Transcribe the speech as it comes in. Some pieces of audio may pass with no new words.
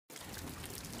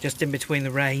just in between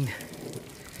the rain.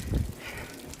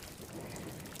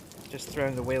 Just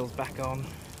throwing the wheels back on.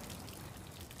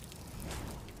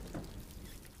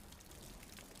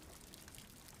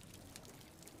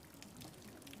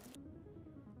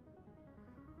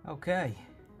 Okay,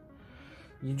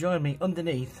 you join me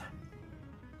underneath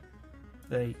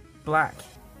the black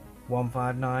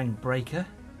 159 Breaker.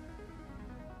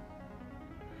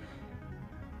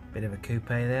 Bit of a coupe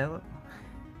there, look.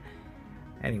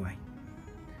 Anyway,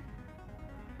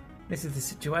 this is the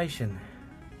situation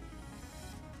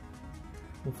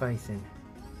we're facing.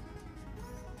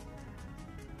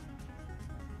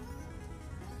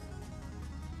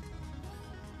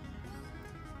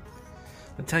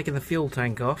 I'm taking the fuel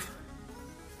tank off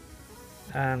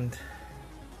and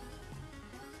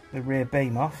the rear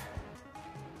beam off.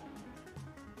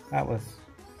 That was,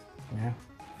 you know,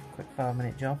 a quick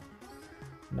 5-minute job.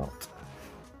 Not.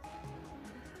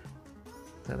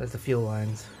 So there's the fuel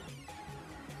lines.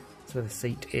 That's where the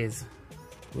seat is.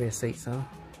 Rear seats are.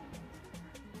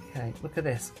 Okay, look at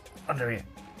this under here.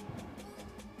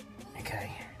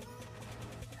 Okay.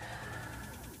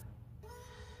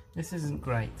 This isn't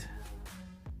great.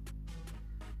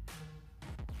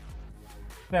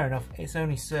 Fair enough, it's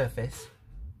only surface,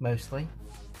 mostly.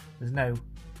 There's no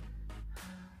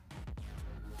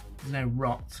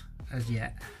rot as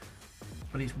yet,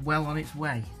 but it's well on its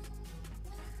way.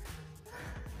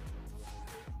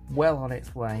 Well on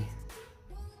its way.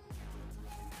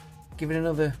 Give it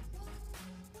another,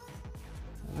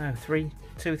 I don't know,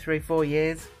 2, 3, 4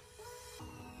 years,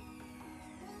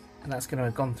 and that's going to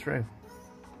have gone through.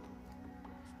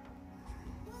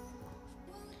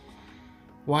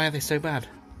 Why are they so bad?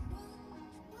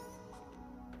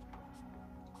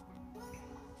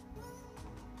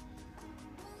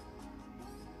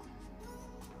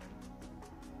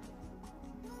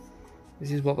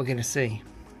 This is what we're going to see.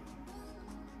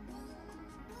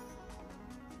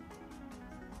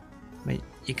 I mean,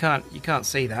 you can't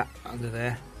see that under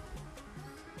there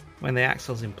when the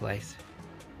axle's in place,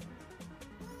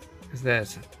 because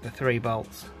there's the 3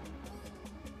 bolts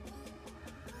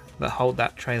that hold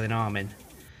that trailing arm in.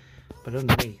 But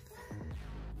underneath,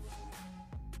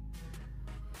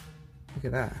 look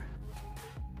at that.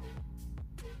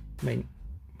 I mean,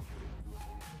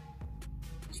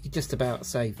 you could just about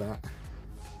save that.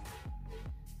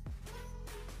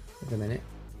 Wait a minute.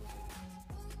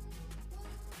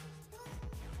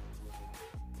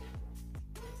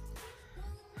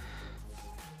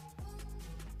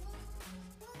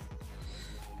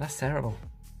 That's terrible.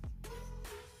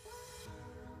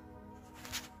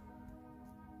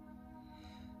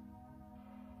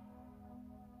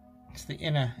 It's the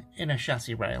inner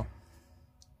chassis rail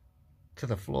to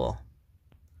the floor.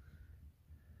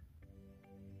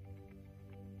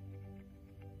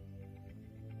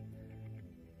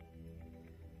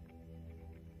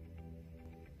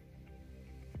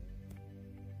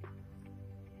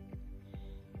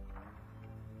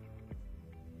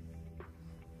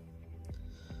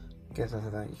 Guess after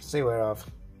that, you can see where I've.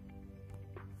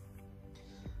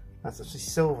 That's actually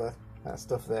silver. That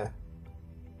stuff there.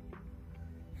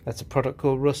 That's a product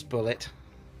called Rust Bullet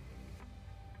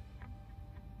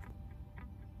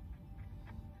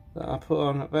that I put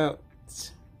on about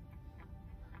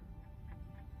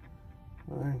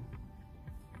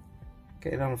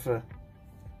getting on for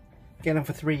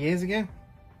 3 years ago.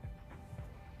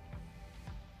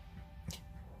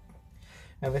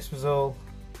 And this was all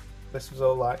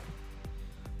like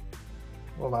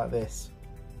this.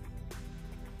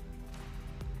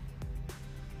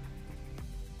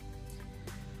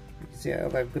 You can see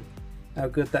how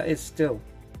good that is still.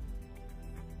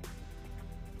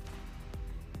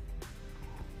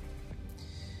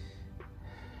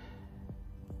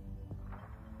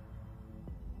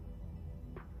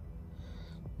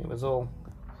 It was all.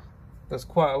 There's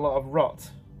quite a lot of rot.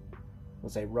 I'll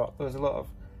say rot. There was a lot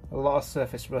of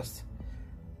surface rust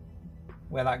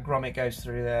where that grommet goes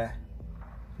through there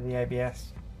for the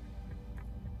ABS.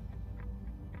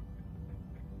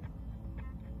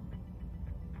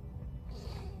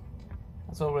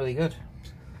 That's all really good,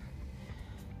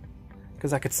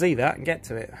 because I could see that and get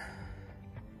to it.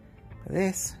 But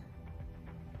this,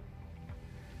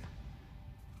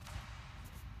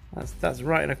 that's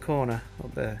right in a corner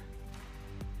up there.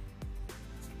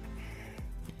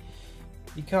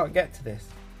 You can't get to this.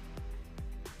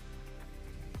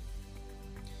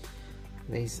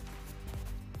 These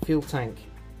fuel tank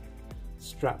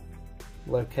strap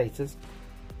locators,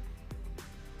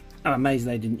 I'm amazed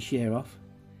they didn't shear off,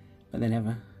 but they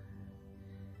never.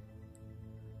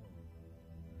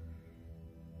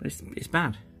 But it's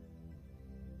bad.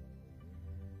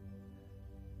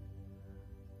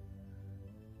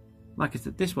 like I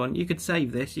said, this one, you could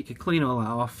save this, you could clean all that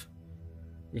off,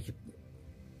 you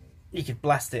could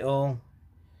blast it all,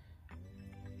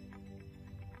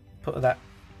 put that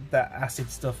acid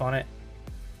stuff on it,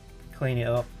 clean it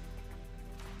up.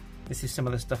 This is some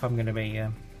of the stuff I'm going to be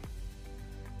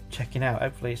checking out.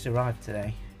 Hopefully it's arrived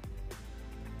today.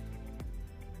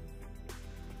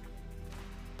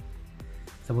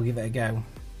 So we'll give it a go.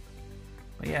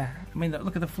 But yeah, I mean,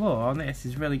 look at the floor on this,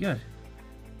 is really good.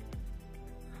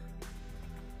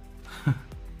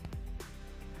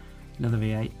 Another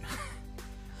V8.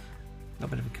 Got a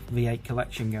bit of a V8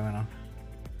 collection going on.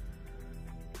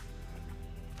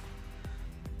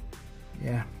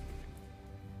 Yeah.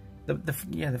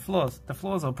 The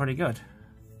floors are pretty good.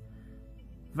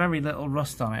 Very little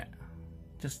rust on it.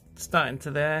 Just starting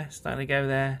to go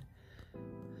there.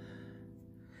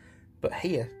 But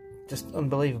here, just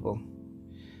unbelievable.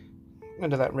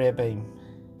 Under that rear beam,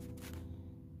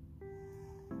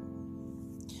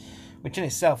 which in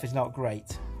itself is not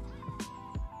great.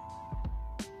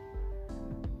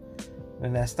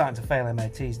 And they're starting to fail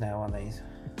MOTs now on these.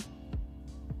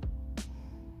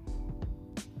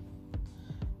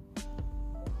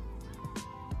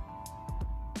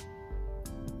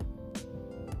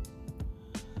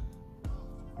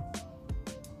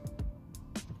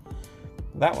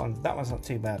 That one's not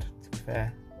too bad, to be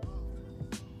fair.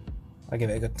 I'll give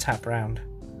it a good tap round.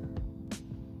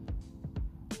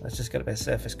 It's just got a bit of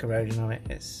surface corrosion on it.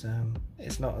 It's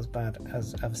not as bad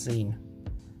as I've seen.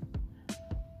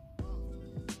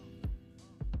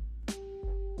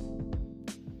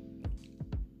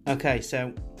 Okay,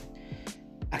 so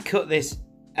I cut this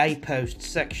A-post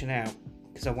section out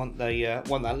because I want that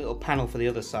little panel for the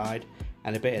other side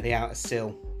and a bit of the outer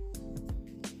sill.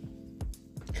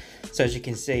 So as you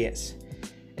can see, it's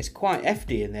quite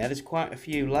hefty in there. There's quite a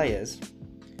few layers,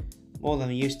 more than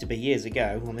there used to be years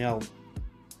ago on the old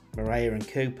Mirea and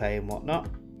Coupe and whatnot.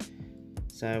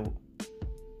 So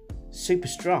super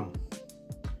strong,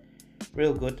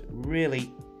 real good,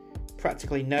 really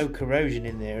practically no corrosion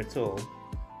in there at all.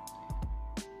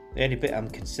 The only bit I'm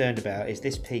concerned about is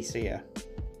this piece here.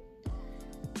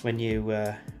 When you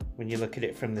look at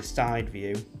it from the side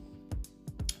view,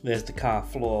 there's the car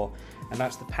floor, and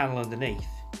that's the panel underneath.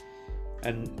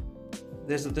 And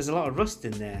there's a lot of rust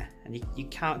in there, and you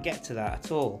can't get to that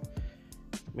at all.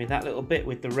 I mean, that little bit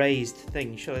with the raised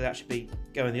thing, surely that should be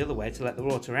going the other way to let the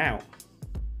water out.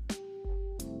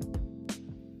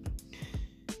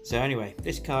 So anyway,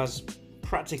 this car's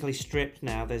practically stripped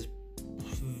now. There's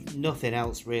nothing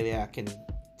else really I can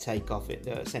take off it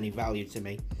that's any value to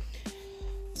me.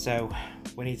 So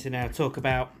we need to now talk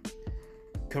about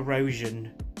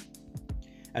corrosion,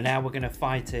 and now we're going to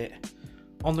fight it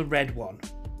on the red one.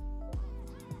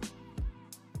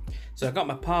 So I got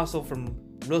my parcel from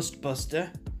Rust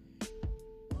Buster.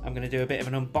 I'm going to do a bit of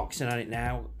an unboxing on it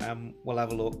now. We'll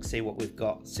have a look, see what we've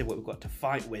got to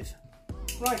fight with.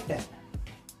 Right then,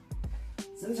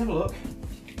 so let's have a look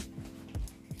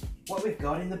what we've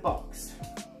got in the box.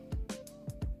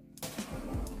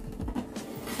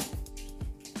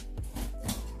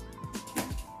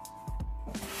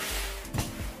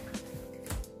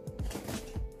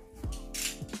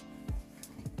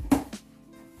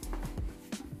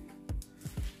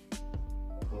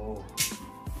 Oh.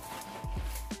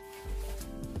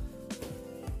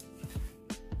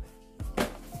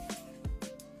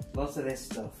 Lots of this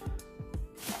stuff.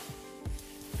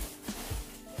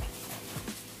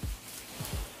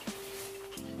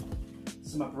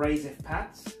 Some abrasive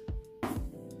pads.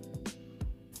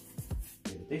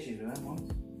 Do the dishes with them ones.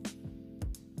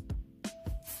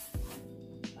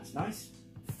 That's nice.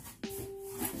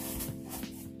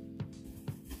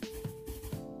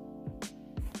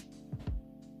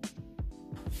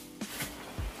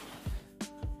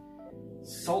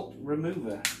 Salt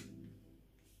remover.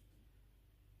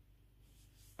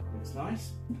 Looks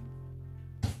nice.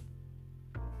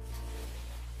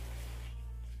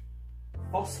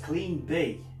 Boss Clean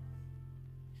B.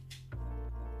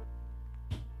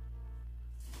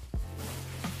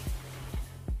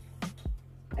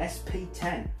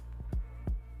 SP10.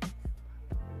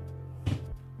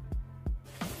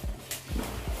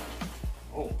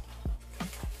 Oh.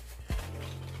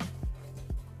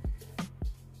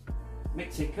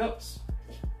 Mixing cups.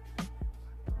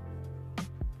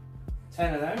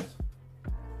 10 of those.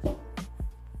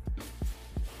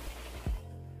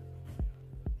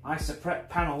 Isoprep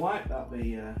panel wipe, that'll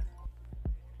be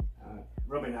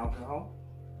rubbing alcohol.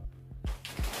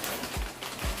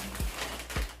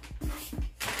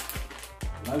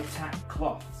 Low tack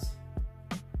cloths.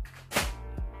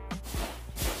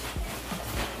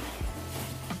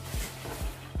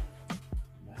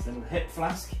 Nice little hip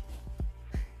flask.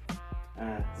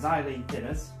 xylene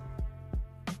thinners.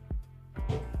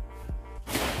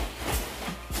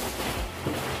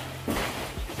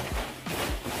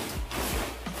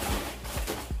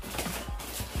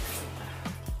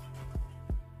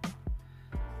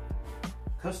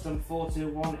 Custom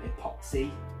 421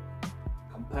 epoxy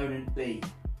component B.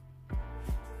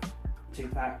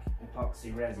 2-pack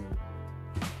epoxy resin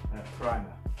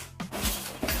primer.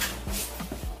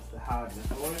 That's the hardness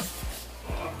for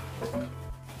it.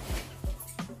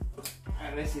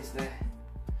 And this is the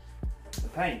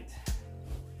paint.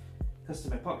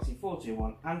 Custom epoxy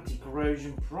 421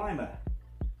 anti-corrosion primer.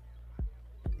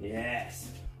 Yes.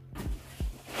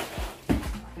 I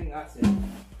think that's it.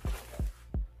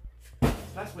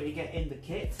 That's what you get in the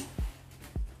kit.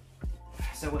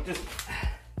 So we'll just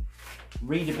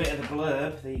read a bit of the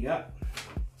blurb. There you go.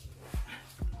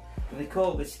 And they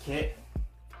call this kit,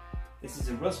 this is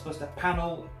a Rustbuster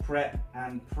panel, prep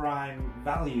and prime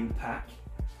value pack,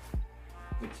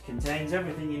 which contains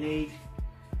everything you need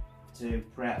to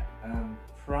prep and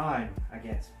prime, I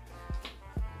guess.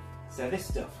 So this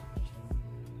stuff,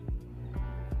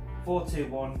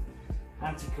 421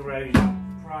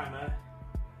 anti-corrosion primer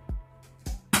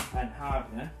and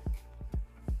hardener.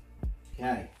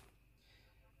 Okay,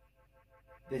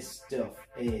 this stuff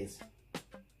is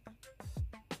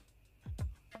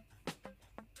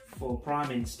for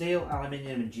priming steel,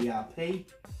 aluminium and GRP.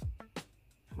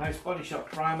 Most body shop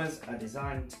primers are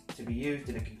designed to be used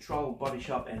in a controlled body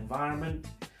shop environment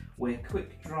where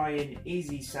quick drying,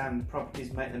 easy sand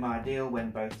properties make them ideal when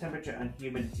both temperature and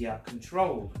humidity are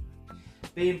controlled.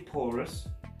 Being porous,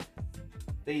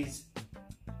 these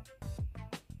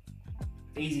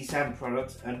easy sand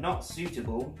products are not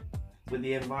suitable when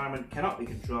the environment cannot be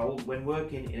controlled when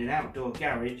working in an outdoor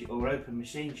garage or open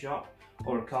machine shop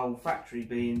or a cold factory,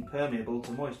 being permeable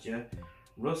to moisture.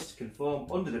 Rust can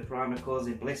form under the primer,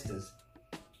 causing blisters.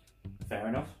 Fair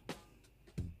enough.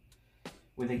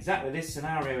 With exactly this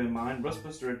scenario in mind,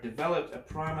 Rustbuster have developed a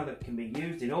primer that can be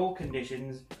used in all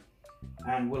conditions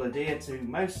and will adhere to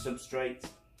most substrates.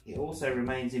 It also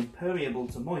remains impermeable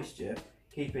to moisture,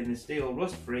 keeping the steel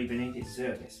rust-free beneath its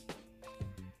surface.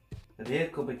 The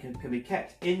vehicle can be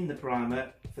kept in the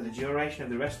primer for the duration of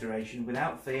the restoration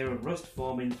without fear of rust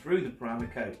forming through the primer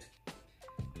coat.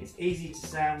 It's easy to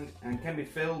sand and can be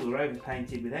filled or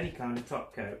overpainted with any kind of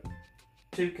top coat.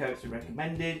 2 coats are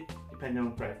recommended depending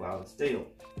on the profile of the steel.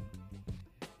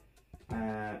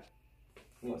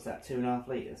 What's that, 2.5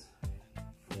 litres?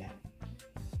 Yeah.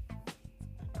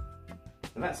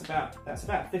 So that's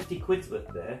about 50 quid's worth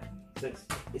there. So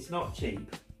it's not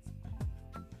cheap.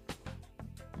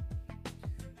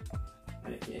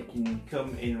 And it can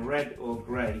come in red or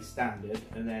grey standard,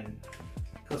 and then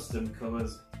custom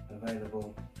colours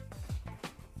available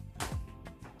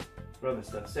for other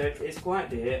stuff. So it's quite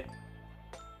dear.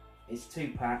 It's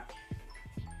 2-pack.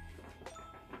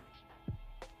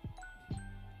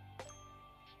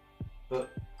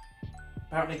 But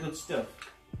apparently good stuff.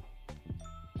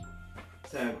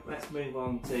 So let's move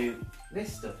on to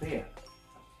this stuff here.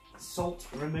 Salt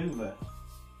remover.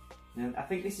 Now I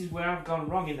think this is where I've gone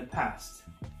wrong in the past,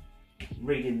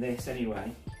 reading this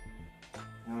anyway,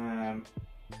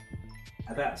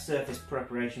 about surface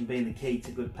preparation being the key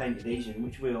to good paint adhesion,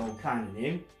 which we all kind of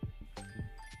knew.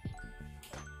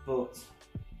 But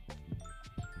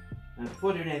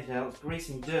before doing anything else, grease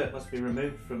and dirt must be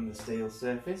removed from the steel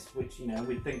surface, which, you know,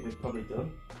 we'd think we've probably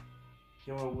done. If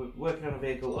you're working on a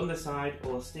vehicle underside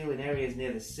or steel in areas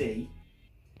near the sea,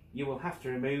 you will have to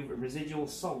remove residual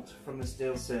salt from the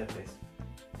steel surface.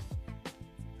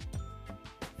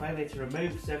 Failure to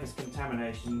remove surface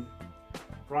contamination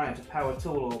prior to power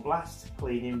tool or blast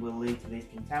cleaning will lead to these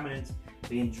contaminants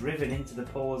being driven into the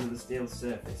pores of the steel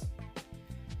surface.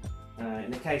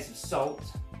 In the case of salt,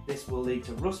 this will lead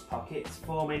to rust pockets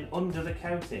forming under the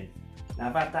coating. Now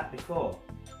I've had that before.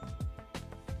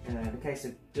 In the case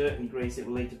of dirt and grease, it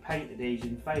will lead to paint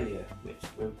adhesion failure, which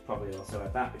we've probably also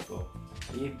had that before.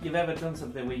 You've ever done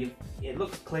something where it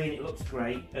looks clean, it looks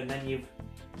great, and then you've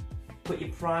put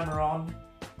your primer on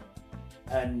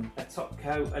and a top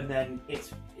coat, and then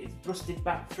it's rusted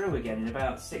back through again in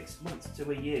about 6 months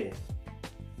to a year.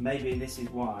 Maybe this is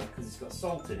why, because it's got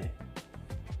salt in it.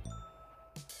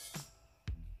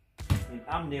 I mean,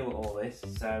 I'm new at all this,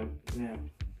 so you know,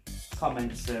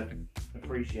 comments are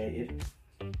appreciated.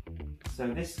 So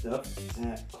this stuff,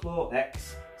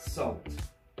 Chlor-X salt.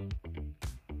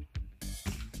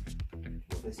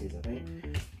 What this is, I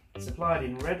think. Supplied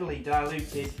in readily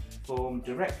diluted form,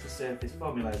 direct to surface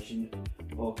formulation,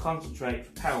 or concentrate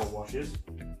for power washers.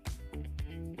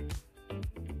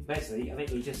 Basically, I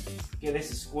think you just give this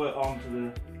a squirt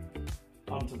onto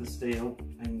the steel,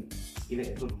 and give it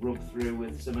a good rub through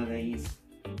with some of these.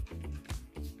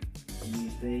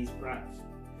 Use these perhaps.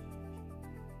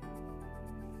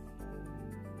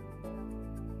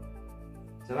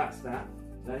 So that's that.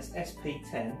 So it's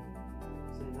SP10.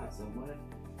 See that somewhere?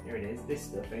 Here it is. This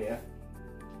stuff here.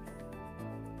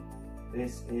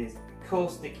 This is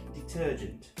caustic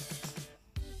detergent.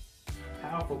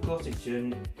 Powerful caustic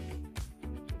detergent.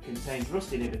 Contains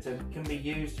rust inhibitor, can be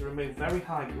used to remove very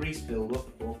high grease buildup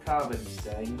or carbon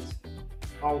stains,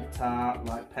 old tar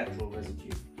like petrol residue.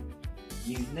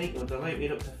 Use neat or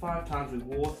diluted up to 5 times with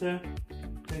water.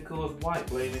 Can cause white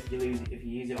bloom if you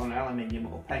use it on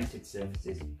aluminium or painted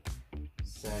surfaces.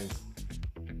 So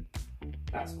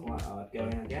that's quite hard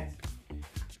going, I guess.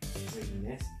 Reading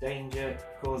this, danger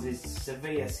causes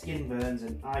severe skin burns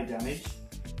and eye damage.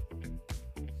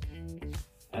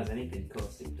 As anything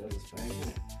caustic does, I suppose, isn't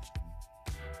it?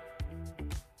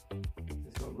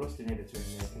 It's got rust inhibitor in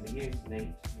there, can be used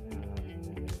neat.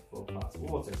 4 parts of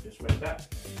water, just read that.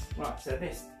 Right, so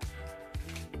this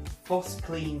Foss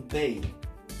Clean B.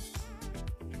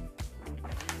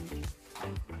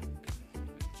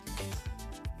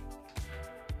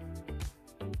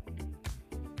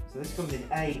 So this comes in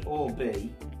A or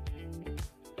B,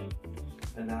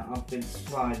 and I've been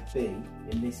supplied B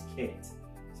in this kit.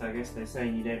 So I guess they're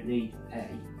saying you don't need A.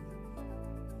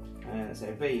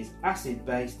 So B is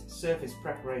acid-based surface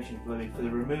preparation fluid for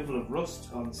the removal of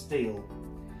rust on steel.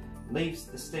 Leaves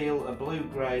the steel a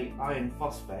blue-grey iron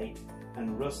phosphate,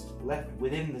 and rust left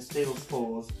within the steel's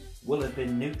pores will have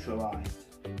been neutralised.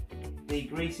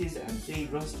 Degreases and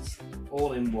de-rusts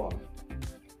all in one.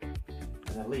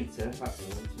 And a litre, that's a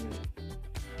litre.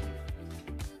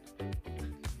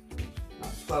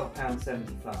 That's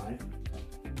 £12.75.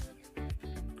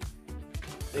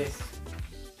 This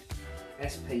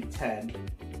SP10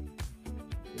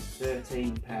 is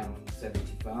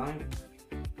 £13.75.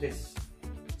 This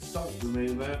salt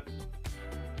remover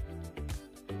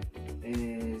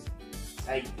is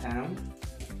 £8.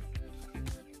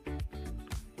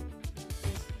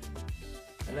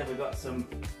 And then we've got some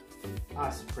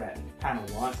Isoprep panel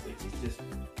wipe, which is just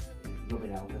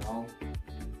rubbing alcohol.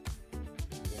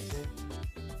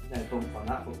 No bump on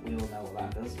that, but we all know what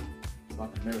that does. It's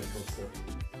like a miracle stuff.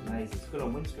 Amazing. It's good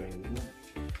on windscreen, isn't it?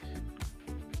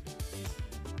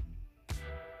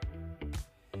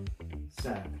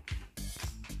 So,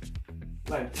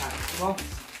 low tack cloth,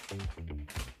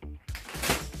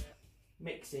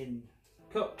 mixing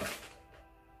cup.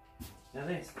 Now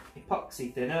this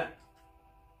epoxy thinner,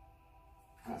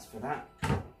 that's for that.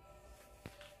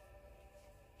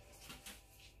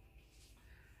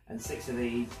 And 6 of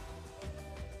these,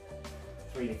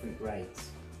 3 different grades.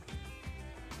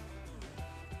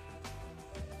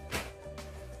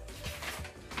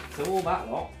 So all that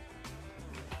lot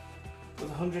was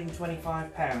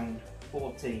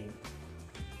 £125.14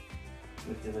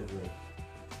 with delivery.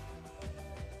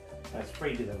 That's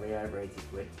free delivery over 80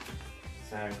 quid.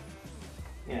 So,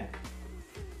 yeah.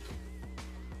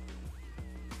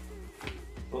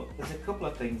 But there's a couple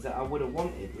of things that I would have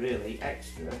wanted really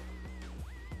extra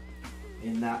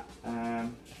in that I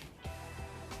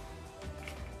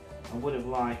would have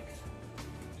liked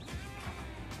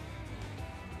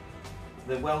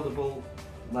the weldable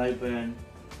low burn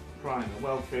primer,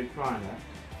 weld through primer,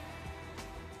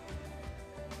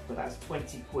 but that's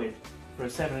 20 quid for a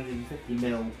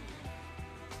 750ml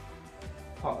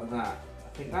pot of that. I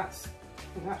think that's a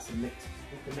mix.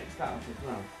 You can mix that up as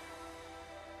well.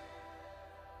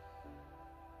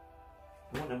 I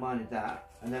wouldn't have minded that.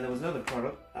 And then there was another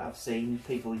product that I've seen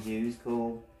people use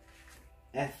called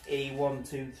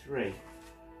FE123.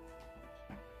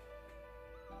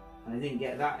 And I didn't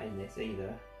get that in this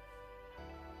either.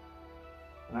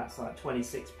 And that's like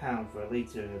 £26 for a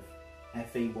litre of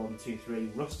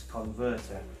FE123 rust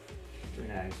converter. Who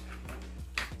knows?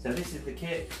 So this is the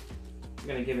kit. I'm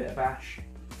going to give it a bash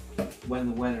when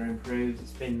the weather improves.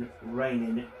 It's been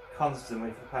raining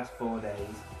constantly for the past 4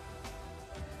 days.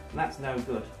 And that's no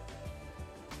good.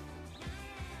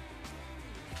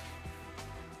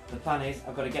 The plan is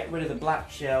I've got to get rid of the black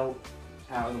shell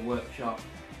out of the workshop,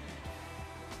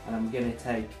 and I'm going to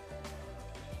take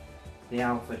the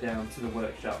Alfa down to the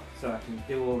workshop so I can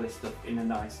do all this stuff in a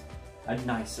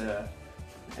nicer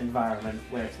environment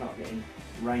where it's not getting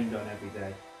rained on every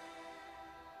day.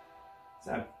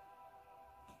 So,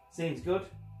 seems good.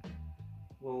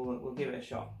 We'll give it a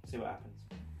shot, see what happens.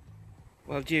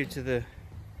 Well, due to the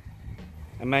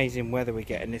amazing weather we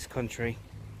get in this country,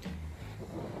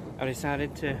 I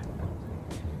decided to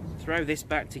throw this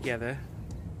back together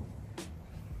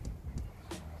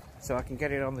so I can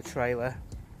get it on the trailer,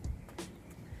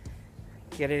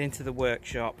 get it into the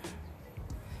workshop,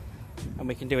 and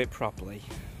we can do it properly.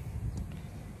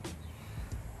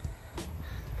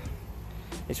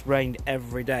 It's rained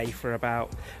every day for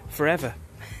about forever.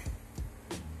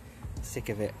 Sick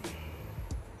of it.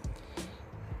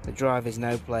 The drive is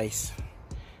no place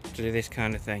to do this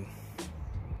kind of thing.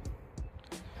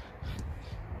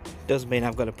 Does mean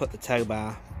I've got to put the tow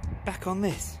bar back on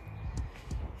this.